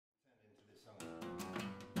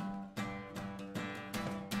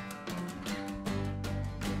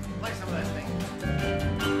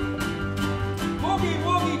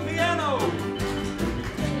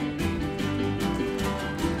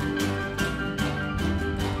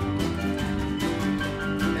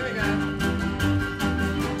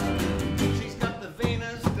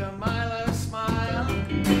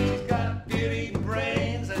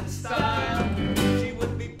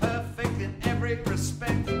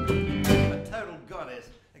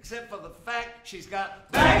except for the fact she's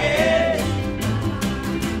got baggage,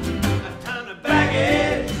 a ton of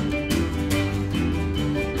baggage.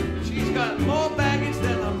 She's got more baggage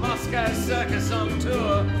than the Moscow Circus on tour.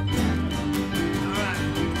 All right,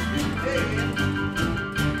 here you go.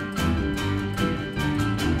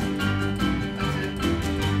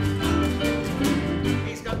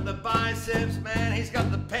 Biceps, man, he's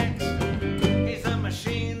got the pecs. He's a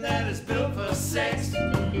machine that is built for sex.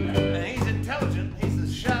 And he's intelligent, he's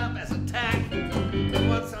as sharp as a tack. And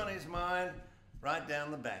what's on his mind? Right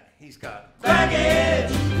down the back. He's got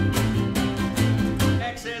baggage,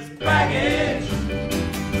 excess baggage.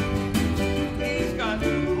 He's got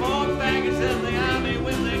more baggage than the army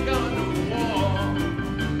when they're going to war.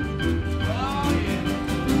 Oh yeah.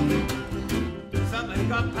 Something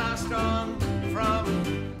got passed on from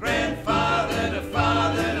grandfather to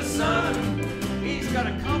father to son. He's got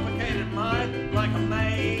a complicated mind like a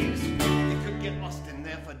maze. He could get lost in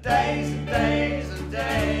there for days and days and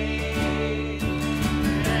days.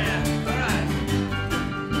 Yeah, all right.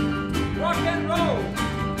 Rock and roll.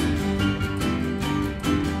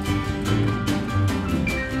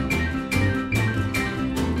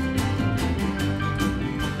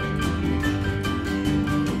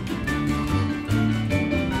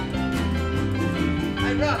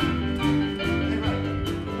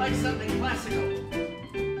 Like something classical.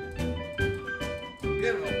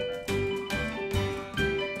 Beautiful.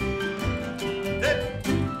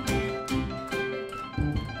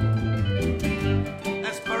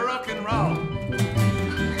 That's Baroque and roll.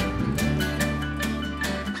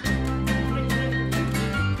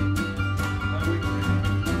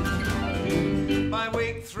 By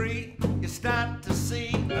week 3, you start to see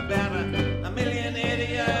about a million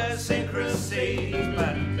idiosyncrasies,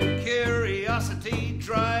 but curiosity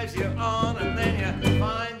drives you on, and then you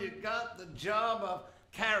find you got the job of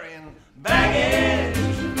carrying baggage,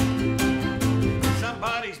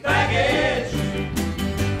 somebody's baggage.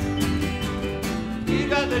 You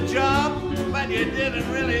got the job, but you didn't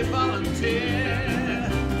really volunteer,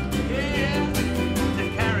 yeah, to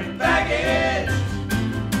carry baggage,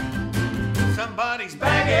 somebody's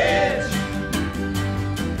baggage.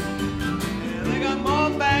 Yeah, they got more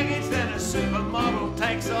baggage than a supermodel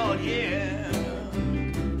takes all year.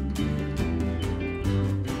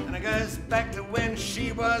 Goes back to when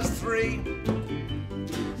she was 3,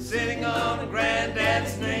 sitting on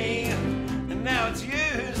granddad's knee, and now it's you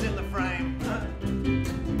who's in the frame.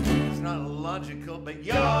 It's not logical, but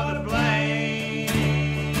you're to blame.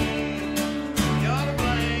 You're to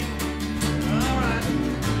blame. All right.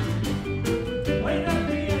 Wait up,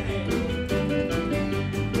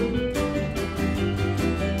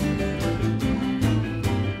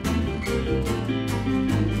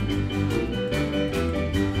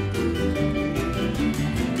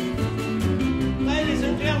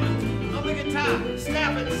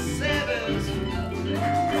 Stafford Sanders.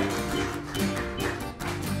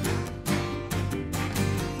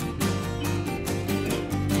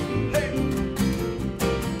 Hey.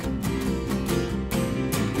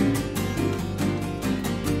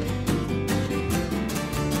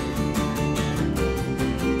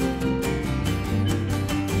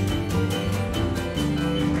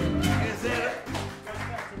 Is it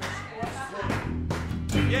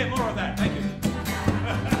yeah, more of that, thank you.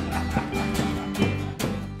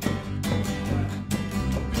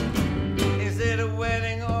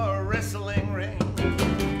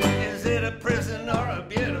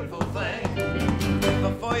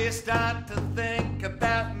 Start to think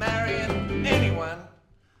about marrying anyone,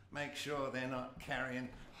 make sure they're not carrying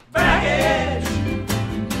baggage,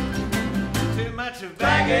 too much of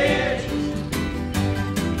baggage.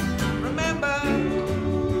 Remember,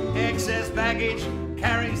 excess baggage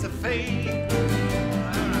carries a fee.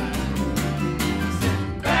 Right.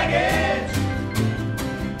 Baggage,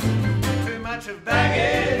 too much of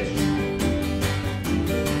baggage,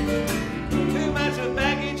 too much of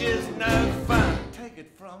baggage is no fun. Take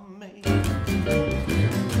it from me.